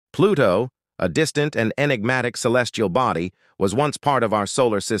Pluto, a distant and enigmatic celestial body, was once part of our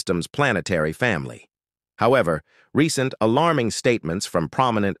solar system's planetary family. However, recent alarming statements from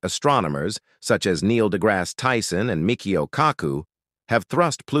prominent astronomers, such as Neil deGrasse Tyson and Michio Kaku, have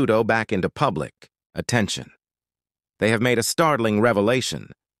thrust Pluto back into public attention. They have made a startling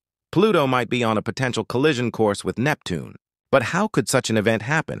revelation. Pluto might be on a potential collision course with Neptune. But how could such an event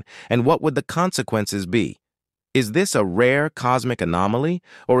happen, and what would the consequences be? Is this a rare cosmic anomaly,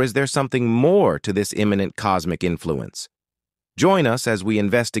 or is there something more to this imminent cosmic influence? Join us as we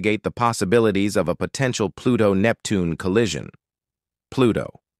investigate the possibilities of a potential Pluto-Neptune collision.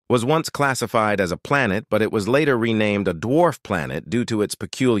 Pluto was once classified as a planet, but it was later renamed a dwarf planet due to its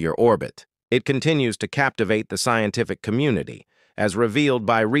peculiar orbit. It continues to captivate the scientific community, as revealed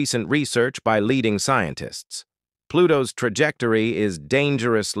by recent research by leading scientists. Pluto's trajectory is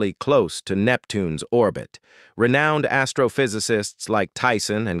dangerously close to Neptune's orbit. Renowned astrophysicists like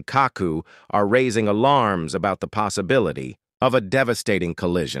Tyson and Kaku are raising alarms about the possibility of a devastating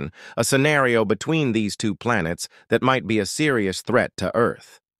collision, a scenario between these two planets that might be a serious threat to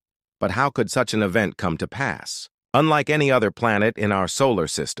Earth. But how could such an event come to pass? Unlike any other planet in our solar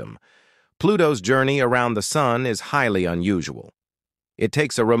system, Pluto's journey around the Sun is highly unusual. It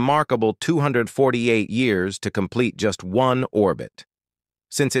takes a remarkable 248 years to complete just one orbit.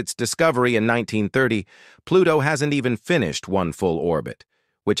 Since its discovery in 1930, Pluto hasn't even finished one full orbit,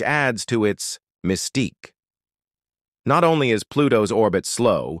 which adds to its mystique. Not only is Pluto's orbit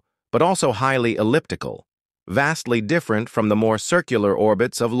slow, but also highly elliptical, vastly different from the more circular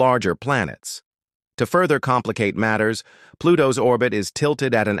orbits of larger planets. To further complicate matters, Pluto's orbit is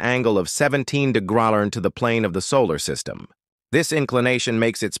tilted at an angle of 17 degrees to the plane of the solar system. This inclination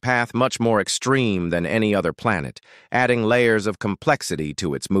makes its path much more extreme than any other planet, adding layers of complexity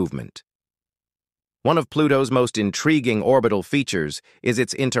to its movement. One of Pluto's most intriguing orbital features is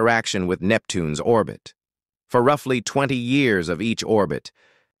its interaction with Neptune's orbit. For roughly 20 years of each orbit,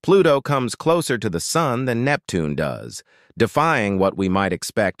 Pluto comes closer to the Sun than Neptune does, defying what we might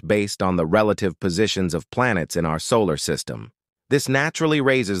expect based on the relative positions of planets in our solar system. This naturally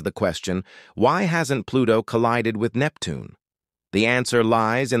raises the question, why hasn't Pluto collided with Neptune? The answer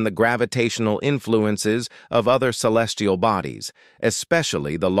lies in the gravitational influences of other celestial bodies,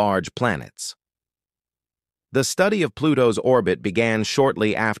 especially the large planets. The study of Pluto's orbit began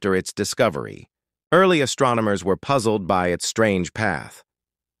shortly after its discovery. Early astronomers were puzzled by its strange path.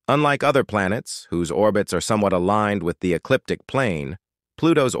 Unlike other planets, whose orbits are somewhat aligned with the ecliptic plane,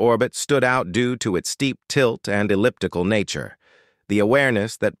 Pluto's orbit stood out due to its steep tilt and elliptical nature. The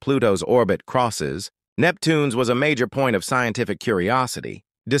awareness that Pluto's orbit crosses Neptune's was a major point of scientific curiosity.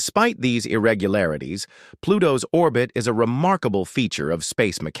 Despite these irregularities, Pluto's orbit is a remarkable feature of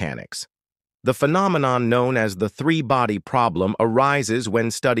space mechanics. The phenomenon known as the three-body problem arises when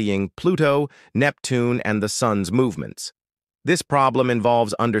studying Pluto, Neptune, and the Sun's movements. This problem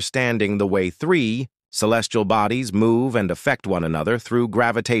involves understanding the way three celestial bodies move and affect one another through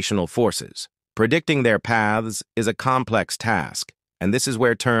gravitational forces. Predicting their paths is a complex task, and this is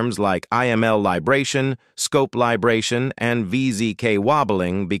where terms like IML libration, scope libration, and VZK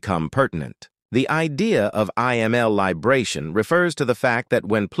wobbling become pertinent. The idea of IML libration refers to the fact that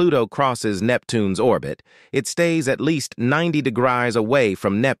when Pluto crosses Neptune's orbit, it stays at least 90 degrees away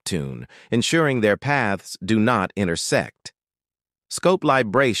from Neptune, ensuring their paths do not intersect. Scope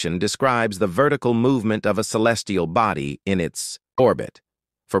libration describes the vertical movement of a celestial body in its orbit.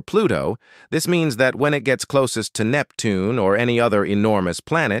 For Pluto, this means that when it gets closest to Neptune or any other enormous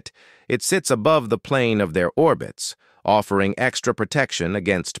planet, it sits above the plane of their orbits, offering extra protection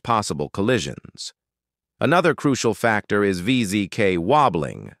against possible collisions. Another crucial factor is VZK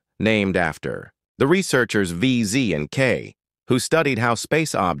wobbling, named after the researchers VZ and K, who studied how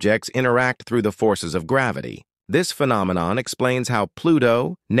space objects interact through the forces of gravity. This phenomenon explains how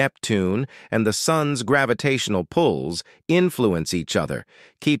Pluto, Neptune, and the Sun's gravitational pulls influence each other,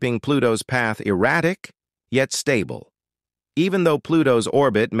 keeping Pluto's path erratic, yet stable. Even though Pluto's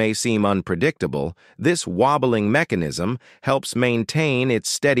orbit may seem unpredictable, this wobbling mechanism helps maintain its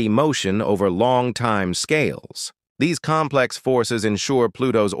steady motion over long time scales. These complex forces ensure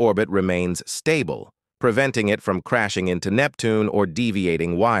Pluto's orbit remains stable, preventing it from crashing into Neptune or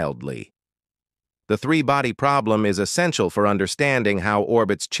deviating wildly. The three-body problem is essential for understanding how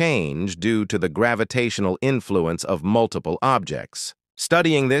orbits change due to the gravitational influence of multiple objects.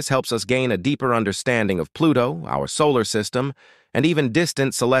 Studying this helps us gain a deeper understanding of Pluto, our solar system, and even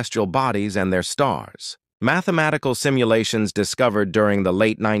distant celestial bodies and their stars. Mathematical simulations discovered during the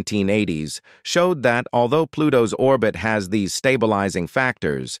late 1980s showed that although Pluto's orbit has these stabilizing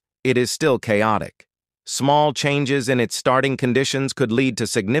factors, it is still chaotic. Small changes in its starting conditions could lead to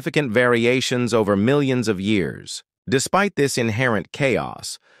significant variations over millions of years. Despite this inherent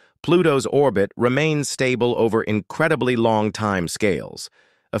chaos, Pluto's orbit remains stable over incredibly long time scales,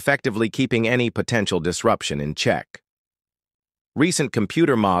 effectively keeping any potential disruption in check. Recent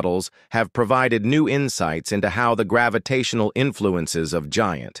computer models have provided new insights into how the gravitational influences of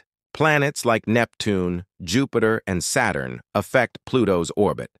giant planets like Neptune, Jupiter, and Saturn affect Pluto's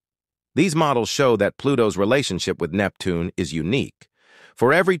orbit. These models show that Pluto's relationship with Neptune is unique.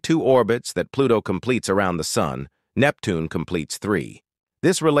 For every 2 orbits that Pluto completes around the Sun, Neptune completes 3.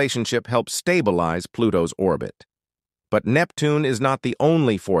 This relationship helps stabilize Pluto's orbit. But Neptune is not the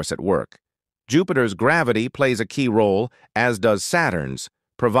only force at work. Jupiter's gravity plays a key role, as does Saturn's,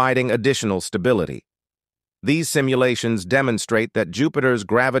 providing additional stability. These simulations demonstrate that Jupiter's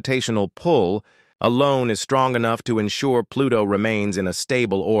gravitational pull alone is strong enough to ensure Pluto remains in a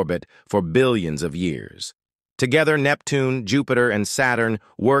stable orbit for billions of years. Together, Neptune, Jupiter, and Saturn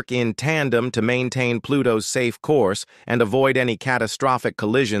work in tandem to maintain Pluto's safe course and avoid any catastrophic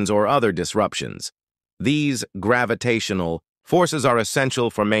collisions or other disruptions. These gravitational forces are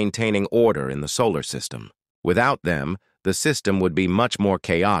essential for maintaining order in the solar system. Without them, the system would be much more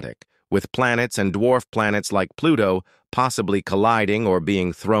chaotic, with planets and dwarf planets like Pluto possibly colliding or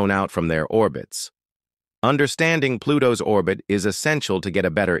being thrown out from their orbits. Understanding Pluto's orbit is essential to get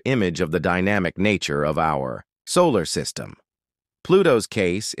a better image of the dynamic nature of our solar system. Pluto's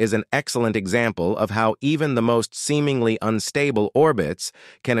case is an excellent example of how even the most seemingly unstable orbits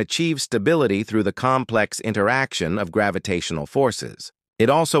can achieve stability through the complex interaction of gravitational forces. It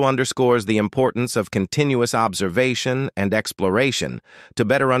also underscores the importance of continuous observation and exploration to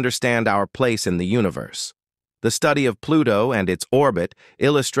better understand our place in the universe. The study of Pluto and its orbit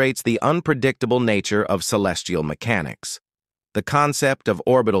illustrates the unpredictable nature of celestial mechanics. The concept of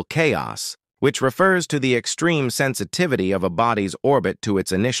orbital chaos, which refers to the extreme sensitivity of a body's orbit to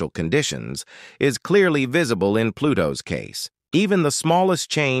its initial conditions, is clearly visible in Pluto's case. Even the smallest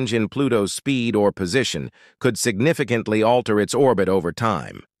change in Pluto's speed or position could significantly alter its orbit over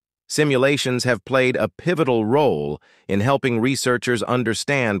time. Simulations have played a pivotal role in helping researchers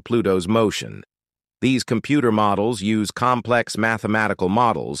understand Pluto's motion. These computer models use complex mathematical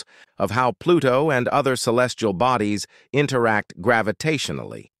models of how Pluto and other celestial bodies interact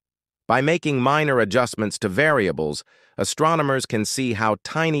gravitationally. By making minor adjustments to variables, astronomers can see how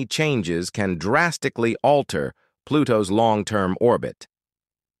tiny changes can drastically alter Pluto's long-term orbit.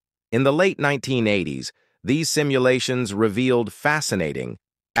 In the late 1980s, these simulations revealed fascinating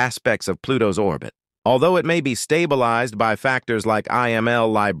aspects of Pluto's orbit. Although it may be stabilized by factors like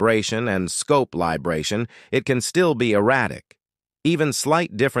IML libration and scope libration, it can still be erratic. Even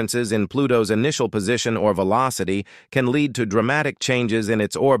slight differences in Pluto's initial position or velocity can lead to dramatic changes in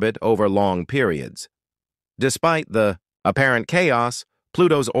its orbit over long periods. Despite the apparent chaos,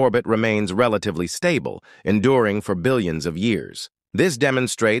 Pluto's orbit remains relatively stable, enduring for billions of years. This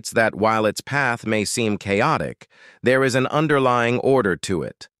demonstrates that while its path may seem chaotic, there is an underlying order to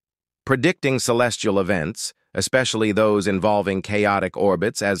it. Predicting celestial events, especially those involving chaotic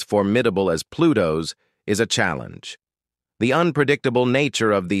orbits as formidable as Pluto's, is a challenge. The unpredictable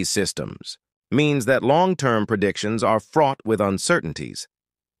nature of these systems means that long-term predictions are fraught with uncertainties.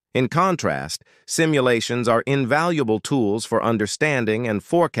 In contrast, simulations are invaluable tools for understanding and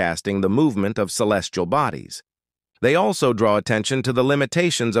forecasting the movement of celestial bodies. They also draw attention to the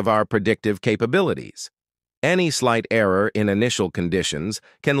limitations of our predictive capabilities. Any slight error in initial conditions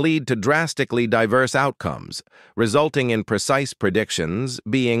can lead to drastically diverse outcomes, resulting in precise predictions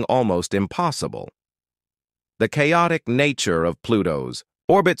being almost impossible. The chaotic nature of Pluto's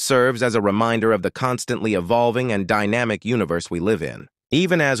orbit serves as a reminder of the constantly evolving and dynamic universe we live in.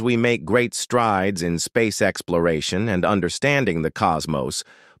 Even as we make great strides in space exploration and understanding the cosmos,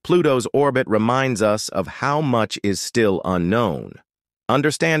 Pluto's orbit reminds us of how much is still unknown.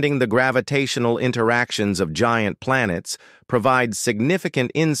 Understanding the gravitational interactions of giant planets provides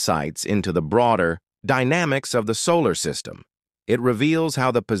significant insights into the broader dynamics of the solar system. It reveals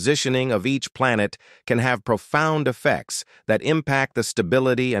how the positioning of each planet can have profound effects that impact the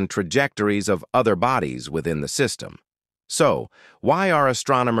stability and trajectories of other bodies within the system. So, why are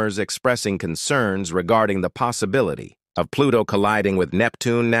astronomers expressing concerns regarding the possibility of Pluto colliding with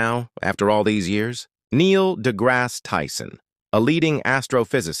Neptune now, after all these years? Neil deGrasse Tyson, a leading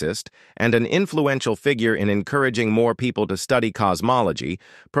astrophysicist and an influential figure in encouraging more people to study cosmology,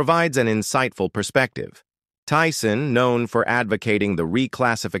 provides an insightful perspective. Tyson, known for advocating the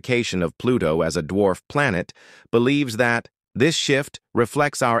reclassification of Pluto as a dwarf planet, believes that this shift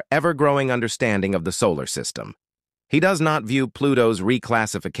reflects our ever-growing understanding of the solar system. He does not view Pluto's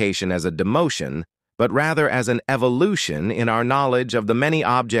reclassification as a demotion, but rather as an evolution in our knowledge of the many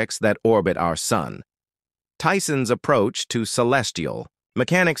objects that orbit our sun. Tyson's approach to celestial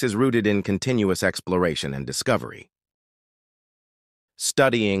mechanics is rooted in continuous exploration and discovery.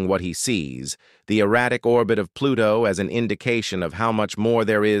 Studying what he sees, the erratic orbit of Pluto as an indication of how much more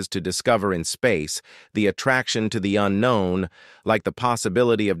there is to discover in space, the attraction to the unknown, like the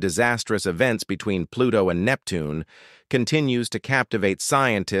possibility of disastrous events between Pluto and Neptune, continues to captivate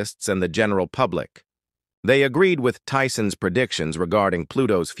scientists and the general public. They agreed with Tyson's predictions regarding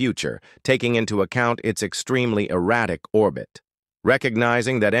Pluto's future, taking into account its extremely erratic orbit.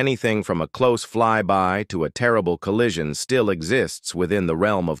 Recognizing that anything from a close flyby to a terrible collision still exists within the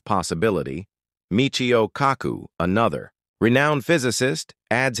realm of possibility, Michio Kaku, another renowned physicist,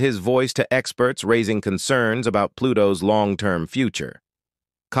 adds his voice to experts raising concerns about Pluto's long-term future.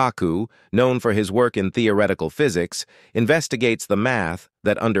 Kaku, known for his work in theoretical physics, investigates the math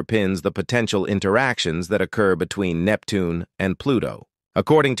that underpins the potential interactions that occur between Neptune and Pluto.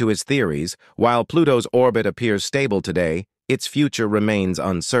 According to his theories, while Pluto's orbit appears stable today, its future remains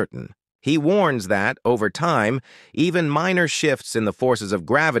uncertain. He warns that, over time, even minor shifts in the forces of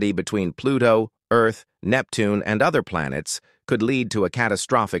gravity between Pluto, Earth, Neptune, and other planets could lead to a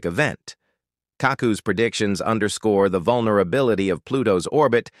catastrophic event. Kaku's predictions underscore the vulnerability of Pluto's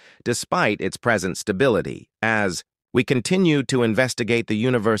orbit despite its present stability. As we continue to investigate the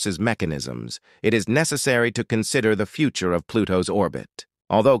universe's mechanisms, it is necessary to consider the future of Pluto's orbit.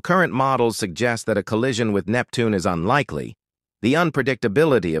 Although current models suggest that a collision with Neptune is unlikely, the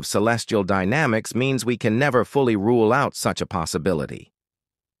unpredictability of celestial dynamics means we can never fully rule out such a possibility.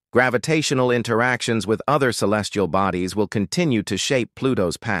 Gravitational interactions with other celestial bodies will continue to shape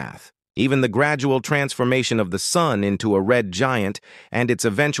Pluto's path. Even the gradual transformation of the Sun into a red giant and its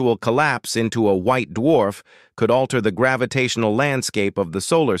eventual collapse into a white dwarf could alter the gravitational landscape of the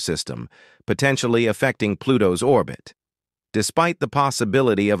solar system, potentially affecting Pluto's orbit. Despite the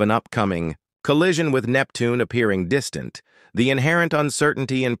possibility of an upcoming collision with Neptune appearing distant, the inherent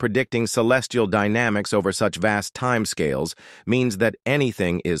uncertainty in predicting celestial dynamics over such vast timescales means that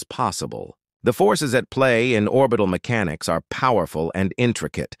anything is possible. The forces at play in orbital mechanics are powerful and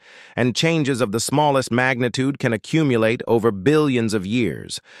intricate, and changes of the smallest magnitude can accumulate over billions of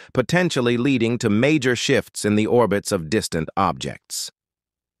years, potentially leading to major shifts in the orbits of distant objects.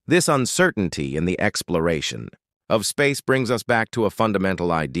 This uncertainty in the exploration of space brings us back to a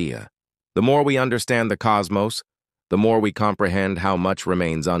fundamental idea. The more we understand the cosmos, the more we comprehend how much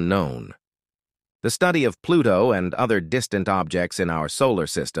remains unknown. The study of Pluto and other distant objects in our solar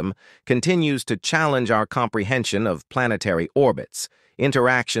system continues to challenge our comprehension of planetary orbits,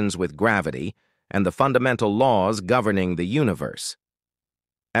 interactions with gravity, and the fundamental laws governing the universe.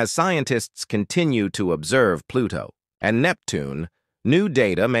 As scientists continue to observe Pluto and Neptune, new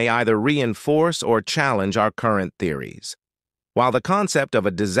data may either reinforce or challenge our current theories. While the concept of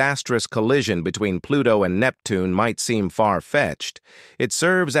a disastrous collision between Pluto and Neptune might seem far-fetched, it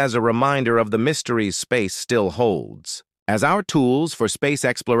serves as a reminder of the mysteries space still holds. As our tools for space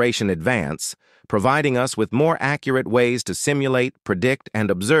exploration advance, providing us with more accurate ways to simulate, predict,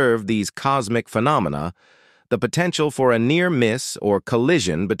 and observe these cosmic phenomena, the potential for a near miss or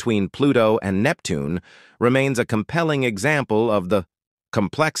collision between Pluto and Neptune remains a compelling example of the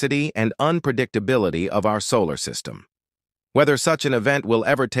complexity and unpredictability of our solar system. Whether such an event will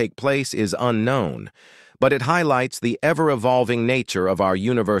ever take place is unknown, but it highlights the ever-evolving nature of our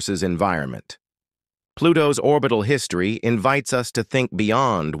universe's environment. Pluto's orbital history invites us to think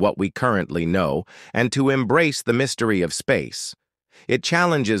beyond what we currently know and to embrace the mystery of space. It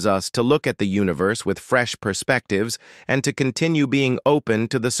challenges us to look at the universe with fresh perspectives and to continue being open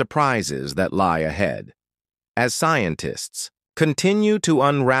to the surprises that lie ahead. As scientists continue to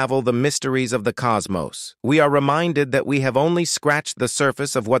unravel the mysteries of the cosmos, we are reminded that we have only scratched the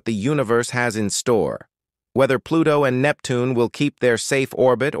surface of what the universe has in store. Whether Pluto and Neptune will keep their safe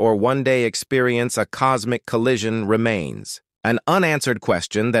orbit or one day experience a cosmic collision remains an unanswered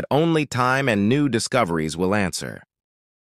question that only time and new discoveries will answer.